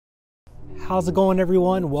How's it going,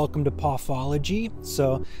 everyone? Welcome to Poffology.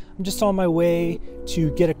 So I'm just on my way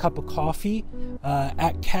to get a cup of coffee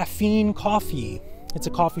at Caffeine Coffee. It's a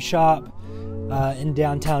coffee shop in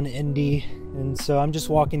downtown Indy, and so I'm just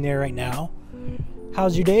walking there right now.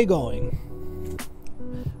 How's your day going?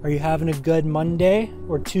 Are you having a good Monday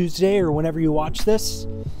or Tuesday or whenever you watch this?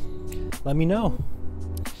 Let me know.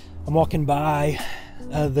 I'm walking by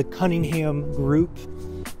the Cunningham group,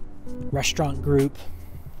 restaurant group.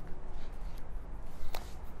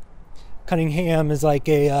 Cunningham is like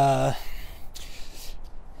they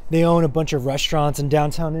own a bunch of restaurants in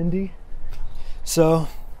downtown Indy. So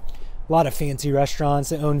a lot of fancy restaurants.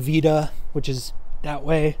 They own Vita, which is that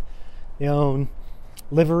way. They own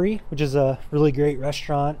Livery, which is a really great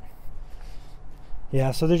restaurant.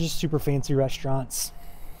 Yeah, so they're just super fancy restaurants.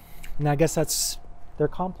 And I guess that's their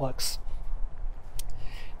complex.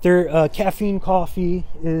 Their Caffeine Coffee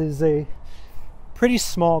is a pretty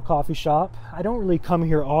small coffee shop. I don't really come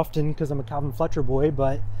here often because I'm a Calvin Fletcher boy,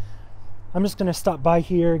 but I'm just gonna stop by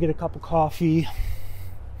here, get a cup of coffee,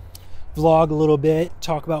 vlog a little bit,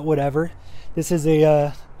 talk about whatever. This is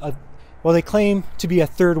well, they claim to be a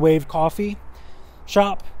third wave coffee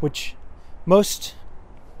shop, which most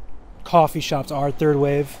coffee shops are third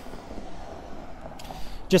wave.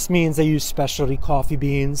 Just means they use specialty coffee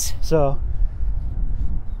beans. So,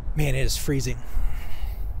 man, it is freezing.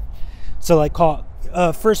 So like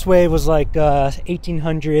first wave was like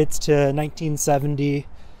 1800s to 1970.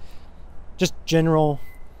 Just general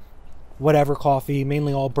whatever coffee,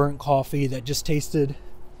 mainly all burnt coffee that just tasted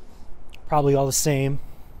probably all the same.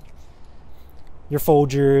 Your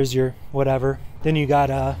Folgers, your whatever. Then you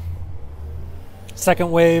got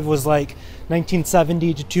second wave was like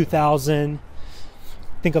 1970 to 2000.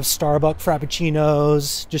 Think of Starbucks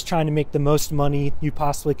Frappuccinos, just trying to make the most money you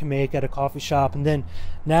possibly can make at a coffee shop. And then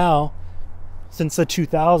now, since the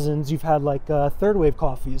 2000s, you've had like third wave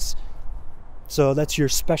coffees. So that's your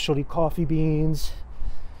specialty coffee beans,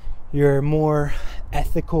 your more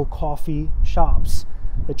ethical coffee shops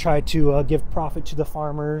that try to give profit to the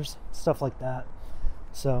farmers, stuff like that.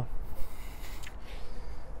 So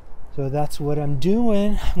that's what I'm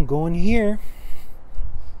doing. I'm going here.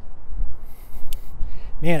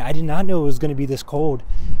 Man, I did not know it was going to be this cold.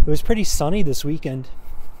 It was pretty sunny this weekend,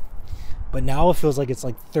 but now it feels like it's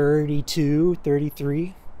like 32,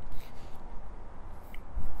 33.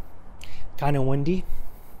 Kind of windy.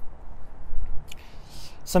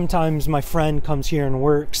 Sometimes my friend comes here and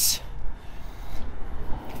works.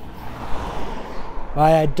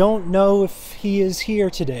 I don't know if he is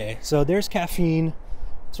here today. So there's Caffeine.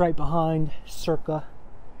 It's right behind Circa.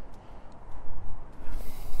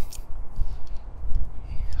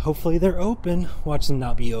 Hopefully they're open. Watch them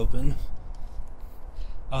not be open.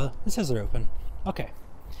 It says they're open. Okay.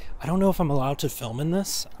 I don't know if I'm allowed to film in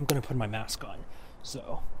this. I'm gonna put my mask on.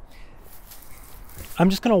 So I'm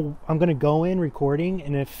gonna go in recording,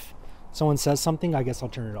 and if someone says something, I guess I'll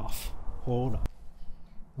turn it off. Hold on.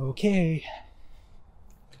 Okay.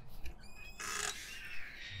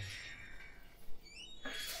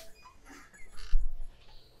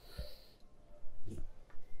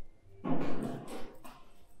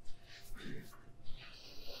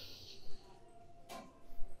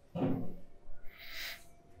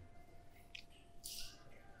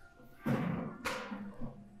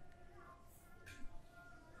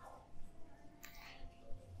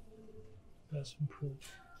 Best improved.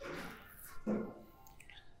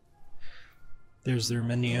 There's their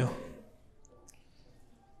menu.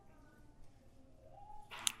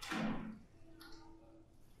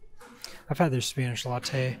 I've had their Spanish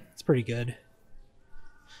latte. It's pretty good.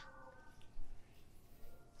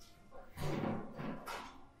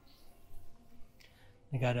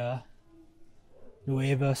 They got a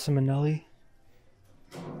Nueva Simonelli.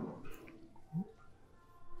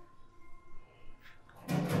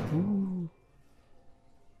 Ooh.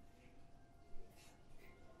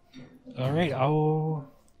 All right, I'll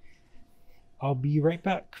be right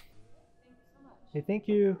back. Hey, thank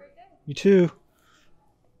you. You too.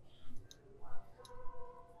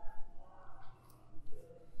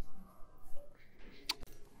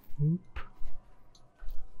 Oop.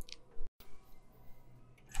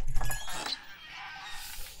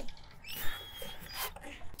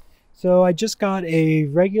 So I just got a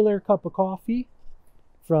regular cup of coffee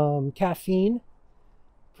from Caffeine.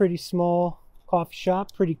 Pretty small coffee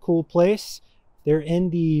shop, pretty cool place. They're in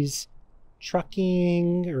these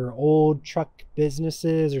trucking or old truck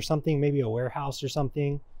businesses or something, maybe a warehouse or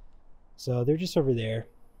something. So they're just over there.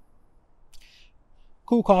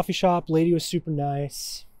 Cool coffee shop. Lady was super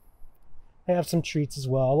nice. They have some treats as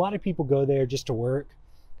well. A lot of people go there just to work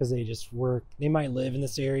because they just work. They might live in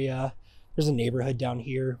this area, there's a neighborhood down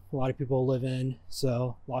here a lot of people live in,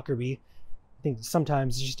 so Lockerbie. I think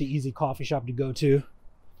sometimes it's just an easy coffee shop to go to.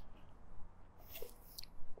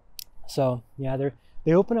 So yeah,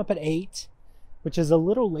 they open up at 8, which is a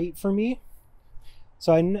little late for me.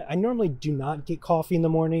 So I normally do not get coffee in the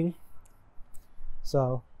morning.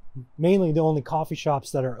 So mainly the only coffee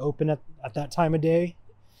shops that are open at that time of day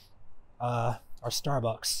are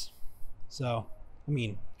Starbucks. So, I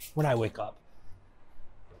mean, when I wake up.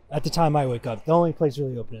 At the time I wake up, the only place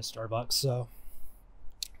really open is Starbucks. So,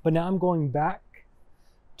 but now I'm going back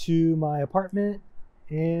to my apartment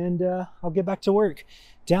and I'll get back to work.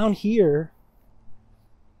 Down here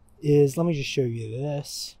is, let me just show you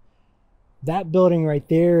this. That building right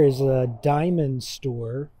there is a diamond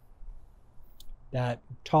store, that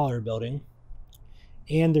taller building.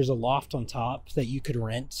 And there's a loft on top that you could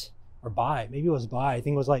rent or buy. Maybe it was buy. I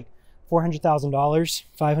think it was like $400,000,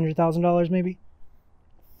 $500,000 maybe.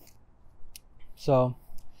 So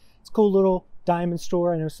it's a cool little diamond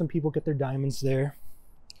store. I know some people get their diamonds there.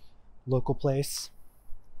 Local place.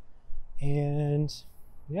 And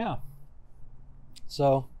yeah.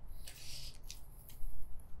 So,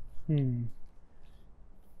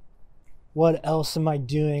 what else am I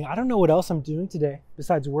doing? I don't know what else I'm doing today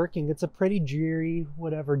besides working. It's a pretty dreary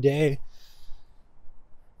whatever day.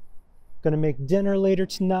 Gonna make dinner later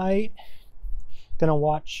tonight. Gonna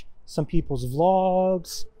watch some people's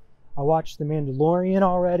vlogs. I watched The Mandalorian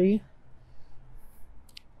already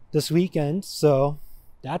this weekend, so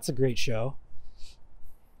that's a great show.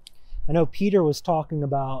 I know Peter was talking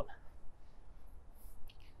about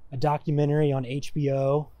a documentary on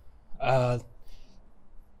HBO,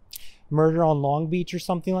 Murder on Long Beach or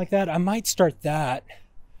something like that. I might start that.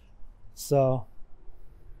 So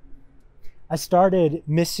I started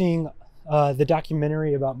missing the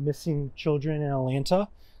documentary about missing children in Atlanta.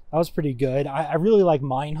 That was pretty good. I really like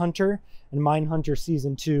Mindhunter, and Mindhunter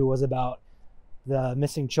season 2 was about the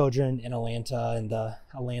missing children in Atlanta and the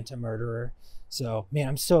Atlanta murderer. So man,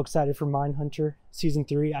 I'm so excited for Mindhunter season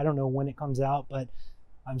 3. I don't know when it comes out, but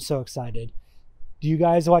I'm so excited. Do you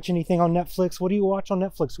guys watch anything on Netflix? What do you watch on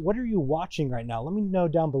Netflix? What are you watching right now? Let me know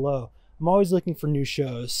down below. I'm always looking for new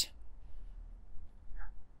shows.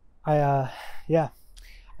 So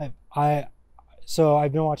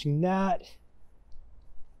I've been watching that.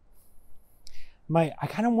 I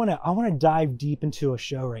want to dive deep into a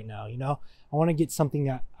show right now, you know? I want to get something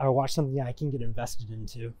that I watch something that I can get invested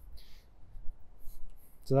into.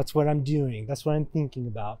 So that's what I'm doing. That's what I'm thinking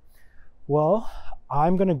about. Well,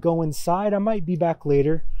 I'm going to go inside. I might be back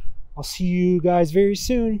later. I'll see you guys very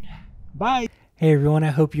soon. Bye. Hey everyone, I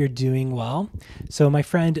hope you're doing well. So my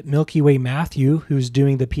friend Milky Way Matthew, who's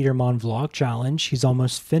doing the Peter Mon Vlog Challenge, he's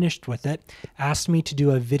almost finished with it, asked me to do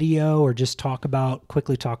a video or just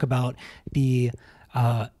quickly talk about the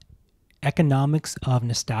economics of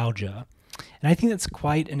nostalgia. And I think that's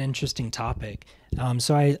quite an interesting topic.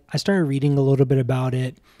 So I started reading a little bit about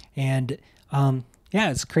it, and yeah,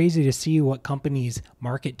 it's crazy to see what companies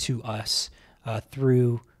market to us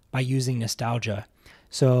by using nostalgia.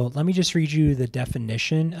 So let me just read you the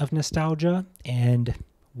definition of nostalgia and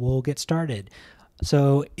we'll get started.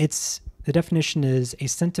 So the definition is a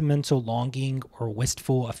sentimental longing or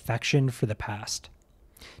wistful affection for the past,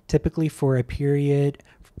 typically for a period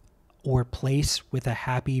or place with a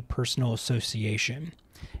happy personal association.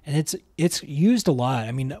 And it's used a lot.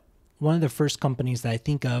 I mean, one of the first companies that I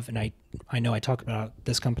think of, and I know I talk about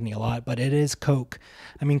this company a lot, but it is Coke.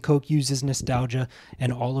 I mean, Coke uses nostalgia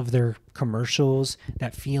in all of their commercials,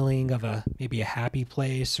 that feeling of maybe a happy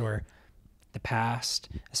place or the past,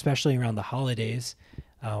 especially around the holidays.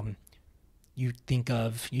 You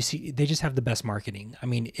see, they just have the best marketing. I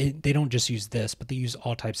mean, they don't just use this, but they use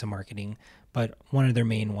all types of marketing, but one of their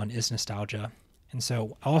main one is nostalgia. And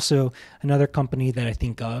so also another company that I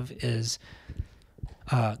think of is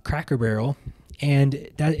Cracker Barrel, and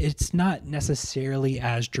that it's not necessarily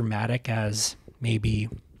as dramatic as maybe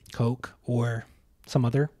Coke or some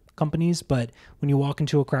other companies, but when you walk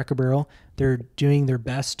into a Cracker Barrel, they're doing their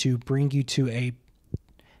best to bring you to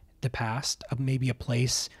the past of maybe a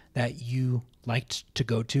place that you liked to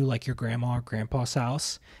go to, like your grandma or grandpa's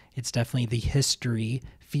house. It's definitely the history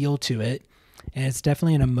feel to it, and it's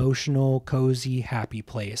definitely an emotional, cozy, happy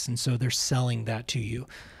place, and so they're selling that to you.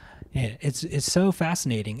 It's so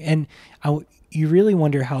fascinating, and you really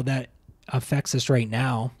wonder how that affects us right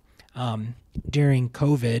now. During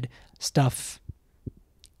COVID, stuff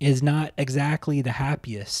is not exactly the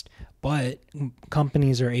happiest, but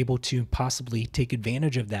companies are able to possibly take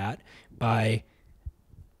advantage of that by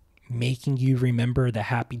making you remember the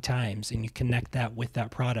happy times, and you connect that with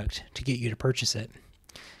that product to get you to purchase it.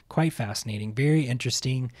 quite fascinating, very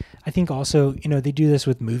interesting. I think also, you know, they do this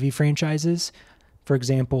with movie franchises. For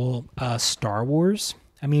example, Star Wars.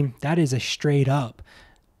 I mean, that is a straight up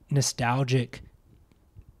nostalgic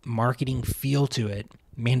marketing feel to it.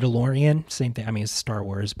 Mandalorian, same thing. I mean, it's Star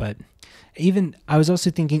Wars, but even I was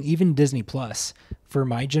also thinking even Disney Plus for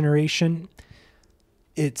my generation,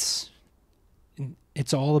 it's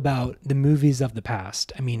all about the movies of the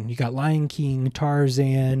past. I mean, you got Lion King,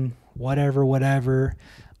 Tarzan, whatever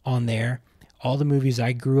on there. All the movies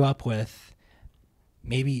I grew up with,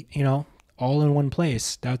 maybe, you know, all in one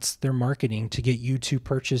place. That's their marketing to get you to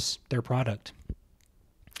purchase their product.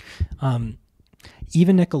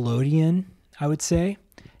 Even Nickelodeon, I would say,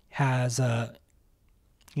 has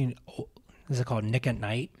you know, is it called Nick at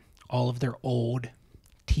Night? All of their old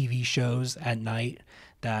TV shows at night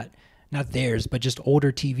that, not theirs, but just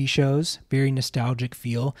older TV shows, very nostalgic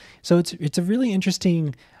feel. So it's a really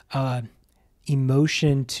interesting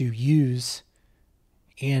emotion to use,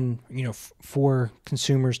 and you know, for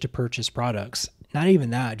consumers to purchase products. Not even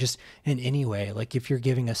that, just in any way. Like if you're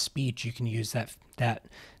giving a speech, you can use that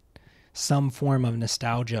some form of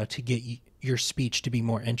nostalgia to get your speech to be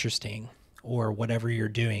more interesting, or whatever you're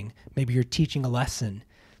doing. Maybe you're teaching a lesson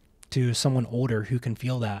to someone older who can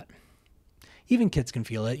feel that. Even kids can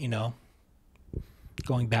feel it, you know,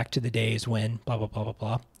 going back to the days when blah, blah, blah, blah,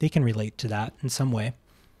 blah. They can relate to that in some way.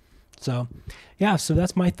 So, yeah, so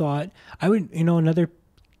that's my thought. I would, you know, another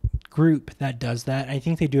group that does that, I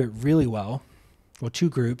think they do it really well. Well, two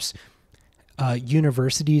groups,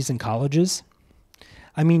 universities and colleges.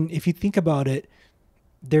 I mean, if you think about it,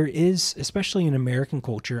 there is, especially in American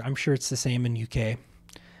culture, I'm sure it's the same in UK,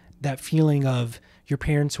 that feeling of your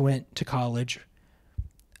parents went to college.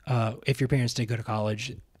 If your parents did go to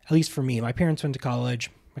college, at least for me, my parents went to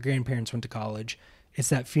college, my grandparents went to college. It's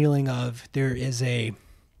that feeling of there is a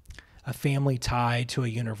family tie to a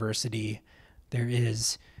university.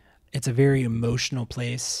 It's a very emotional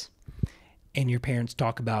place, and your parents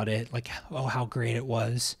talk about it like, oh, how great it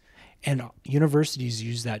was. And universities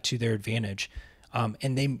use that to their advantage.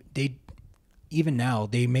 And they even now,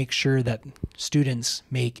 they make sure that students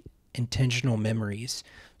make intentional memories.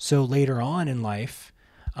 So later on in life,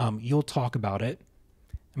 you'll talk about it.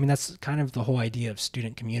 I mean, that's kind of the whole idea of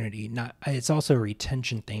student community. It's also a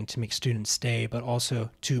retention thing to make students stay, but also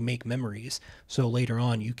to make memories. So later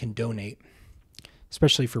on, you can donate,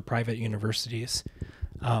 especially for private universities.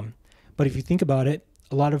 But if you think about it,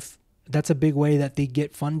 that's a big way that they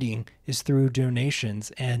get funding is through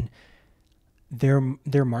donations, and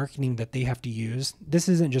their marketing that they have to use. This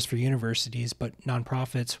isn't just for universities, but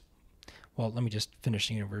nonprofits. Well, let me just finish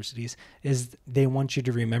the universities. Is they want you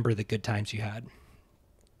to remember the good times you had.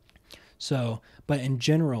 So, but in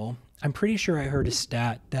general, I'm pretty sure I heard a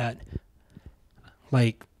stat that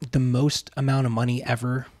like the most amount of money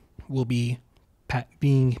ever will be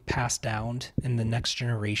being passed down in the next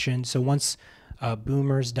generation. So once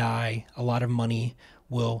boomers die, a lot of money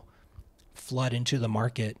will flood into the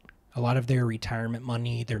market. A lot of their retirement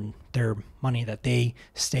money, their money that they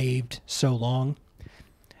saved so long,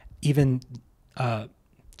 even so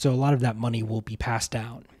a lot of that money will be passed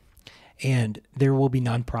down, and there will be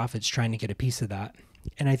nonprofits trying to get a piece of that.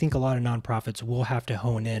 And I think a lot of nonprofits will have to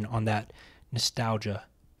hone in on that nostalgia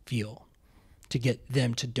feel to get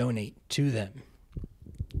them to donate to them.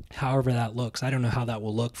 However that looks, I don't know how that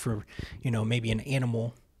will look for, you know, maybe an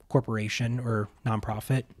animal corporation or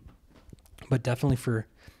nonprofit, but definitely for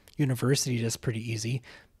university, that's pretty easy.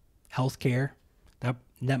 Healthcare,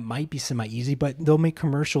 that might be semi-easy, but they'll make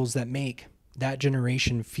commercials that make that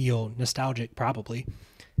generation feel nostalgic, probably.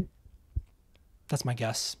 That's my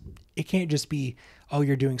guess. It can't just be, oh,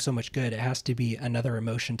 you're doing so much good. It has to be another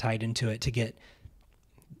emotion tied into it to get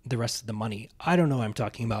the rest of the money. I don't know what I'm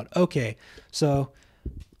talking about. Okay, so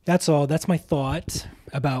that's all. That's my thought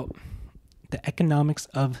about the economics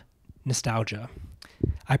of nostalgia.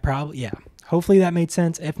 Hopefully that made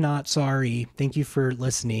sense. If not, sorry. Thank you for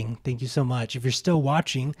listening. Thank you so much. If you're still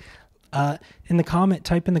watching, type in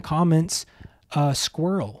the comments,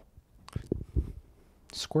 squirrel.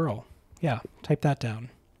 Squirrel. Yeah, type that down.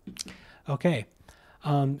 Okay.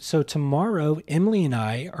 So tomorrow, Emily and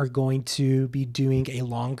I are going to be doing a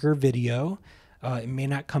longer video. It may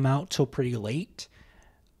not come out till pretty late.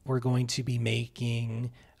 We're going to be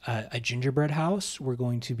making a gingerbread house. We're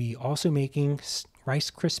going to be also making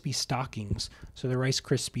Rice Krispie stockings. So the Rice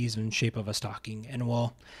Krispies in shape of a stocking, and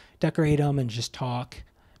we'll decorate them and just talk.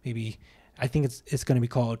 Maybe I think it's going to be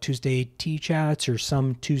called Tuesday Tea Chats or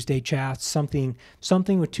some Tuesday Chats, something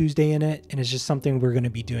with Tuesday in it, and it's just something we're going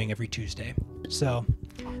to be doing every Tuesday. So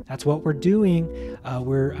that's what we're doing.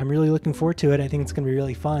 I'm really looking forward to it. I think it's going to be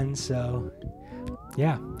really fun. So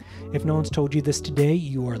yeah, if no one's told you this today,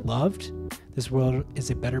 you are loved. This world is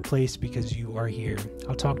a better place because you are here.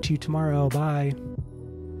 I'll talk to you tomorrow. Bye.